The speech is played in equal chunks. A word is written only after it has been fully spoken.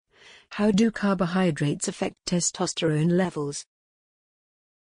How do carbohydrates affect testosterone levels?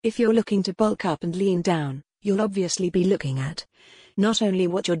 If you're looking to bulk up and lean down, you'll obviously be looking at not only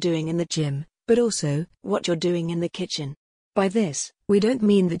what you're doing in the gym, but also what you're doing in the kitchen. By this, we don't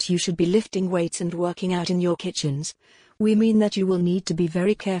mean that you should be lifting weights and working out in your kitchens. We mean that you will need to be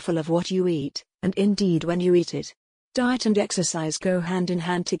very careful of what you eat, and indeed when you eat it. Diet and exercise go hand in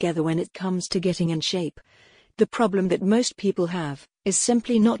hand together when it comes to getting in shape. The problem that most people have is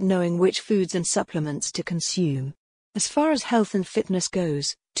simply not knowing which foods and supplements to consume. As far as health and fitness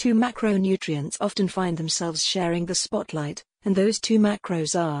goes, two macronutrients often find themselves sharing the spotlight, and those two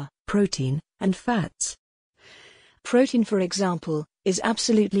macros are protein and fats. Protein, for example, is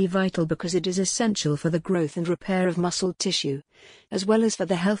absolutely vital because it is essential for the growth and repair of muscle tissue, as well as for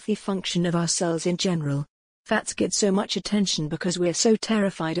the healthy function of our cells in general. Fats get so much attention because we're so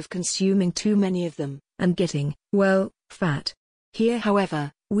terrified of consuming too many of them, and getting, well, fat. Here,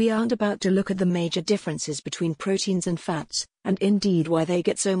 however, we aren't about to look at the major differences between proteins and fats, and indeed why they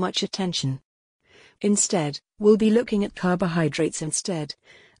get so much attention. Instead, we'll be looking at carbohydrates instead,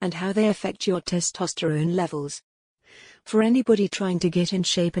 and how they affect your testosterone levels. For anybody trying to get in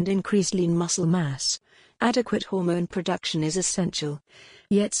shape and increase lean muscle mass, adequate hormone production is essential.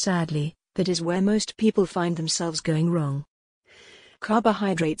 Yet sadly, that is where most people find themselves going wrong.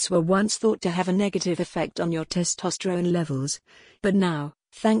 Carbohydrates were once thought to have a negative effect on your testosterone levels, but now,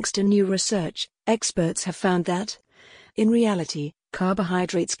 thanks to new research, experts have found that, in reality,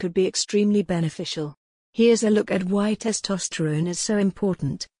 carbohydrates could be extremely beneficial. Here's a look at why testosterone is so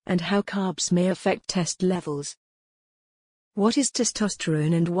important, and how carbs may affect test levels. What is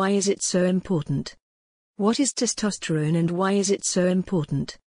testosterone and why is it so important? What is testosterone and why is it so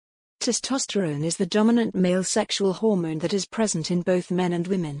important? Testosterone is the dominant male sexual hormone that is present in both men and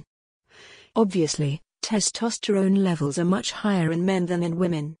women. Obviously, testosterone levels are much higher in men than in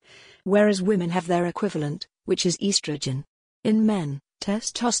women, whereas women have their equivalent, which is estrogen. In men,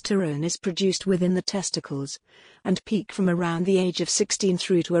 testosterone is produced within the testicles, and peak from around the age of 16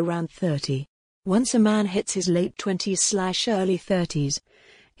 through to around 30. Once a man hits his late 20s/early 30s,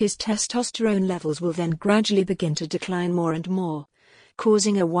 his testosterone levels will then gradually begin to decline more and more,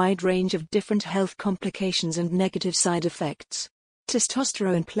 causing a wide range of different health complications and negative side effects.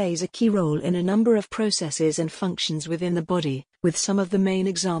 Testosterone plays a key role in a number of processes and functions within the body, with some of the main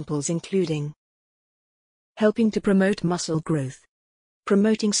examples including helping to promote muscle growth,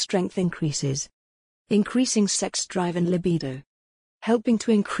 promoting strength increases, increasing sex drive and libido, helping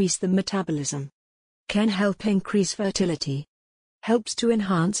to increase the metabolism, can help increase fertility, helps to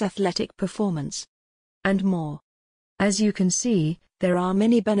enhance athletic performance, and more. As you can see, there are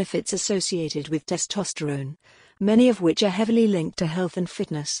many benefits associated with testosterone, many of which are heavily linked to health and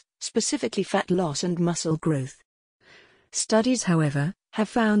fitness, specifically fat loss and muscle growth. Studies, however, have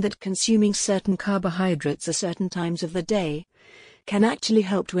found that consuming certain carbohydrates at certain times of the day can actually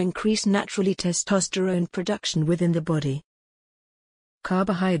help to increase naturally testosterone production within the body.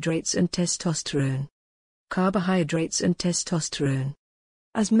 Carbohydrates and testosterone. Carbohydrates and testosterone.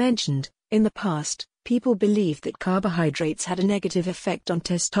 As mentioned, in the past, people believed that carbohydrates had a negative effect on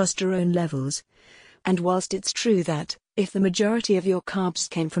testosterone levels. And whilst it's true that, if the majority of your carbs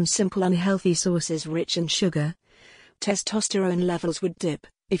came from simple unhealthy sources rich in sugar, testosterone levels would dip,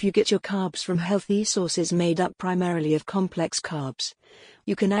 if you get your carbs from healthy sources made up primarily of complex carbs,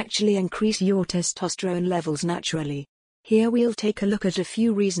 you can actually increase your testosterone levels naturally. Here we'll take a look at a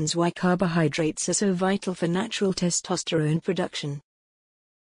few reasons why carbohydrates are so vital for natural testosterone production.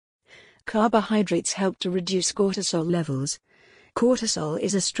 Carbohydrates help to reduce cortisol levels. Cortisol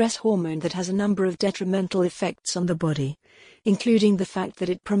is a stress hormone that has a number of detrimental effects on the body, including the fact that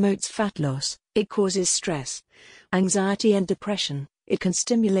it promotes fat loss, it causes stress, anxiety and depression, it can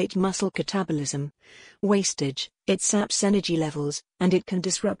stimulate muscle catabolism, wastage, it saps energy levels, and it can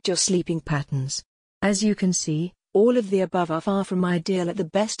disrupt your sleeping patterns. As you can see, all of the above are far from ideal at the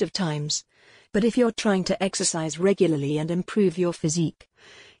best of times. But if you're trying to exercise regularly and improve your physique,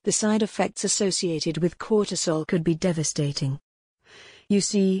 the side effects associated with cortisol could be devastating. You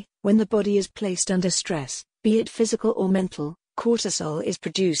see, when the body is placed under stress, be it physical or mental, cortisol is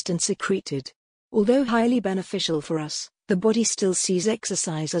produced and secreted. Although highly beneficial for us, the body still sees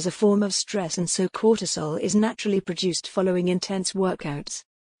exercise as a form of stress, and so cortisol is naturally produced following intense workouts.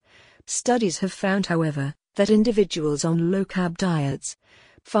 Studies have found, however, that individuals on low-carb diets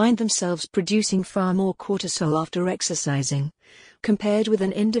find themselves producing far more cortisol after exercising, compared with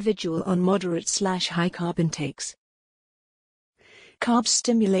an individual on moderate/high carb intakes. Carbs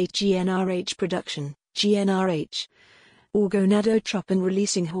stimulate GnRH production. GnRH, or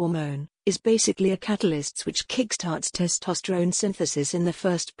gonadotropin-releasing hormone, is basically a catalyst which kickstarts testosterone synthesis in the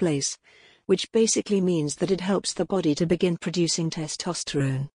first place, which basically means that it helps the body to begin producing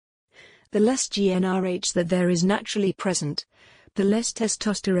testosterone. The less GnRH that there is naturally present, the less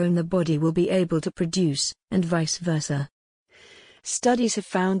testosterone the body will be able to produce, and vice versa. Studies have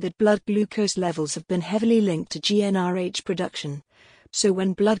found that blood glucose levels have been heavily linked to GnRH production, so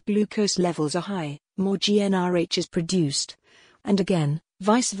when blood glucose levels are high, more GnRH is produced, and again,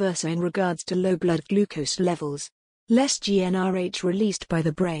 vice versa in regards to low blood glucose levels. Less GnRH released by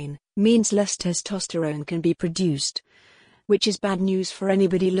the brain means less testosterone can be produced, which is bad news for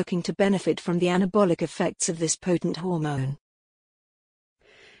anybody looking to benefit from the anabolic effects of this potent hormone.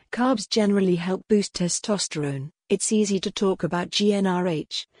 Carbs generally help boost testosterone. It's easy to talk about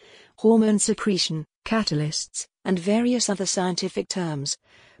GnRH, hormone secretion, catalysts, and various other scientific terms,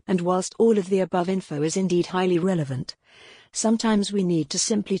 and whilst all of the above info is indeed highly relevant, sometimes we need to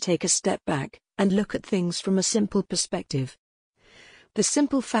simply take a step back and look at things from a simple perspective. The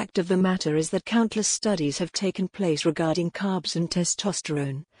simple fact of the matter is that countless studies have taken place regarding carbs and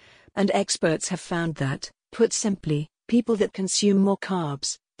testosterone, and experts have found that, put simply, people that consume more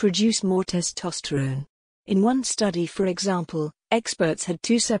carbs produce more testosterone. In one study, for example, experts had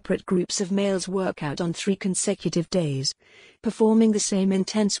two separate groups of males work out on 3 consecutive days, performing the same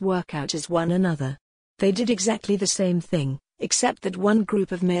intense workout as one another. They did exactly the same thing, except that one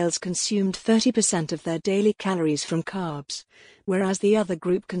group of males consumed 30% of their daily calories from carbs, whereas the other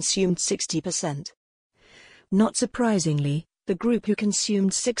group consumed 60%. Not surprisingly, the group who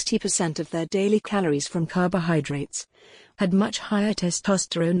consumed 60% of their daily calories from carbohydrates had much higher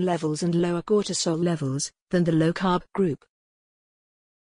testosterone levels and lower cortisol levels than the low-carb group.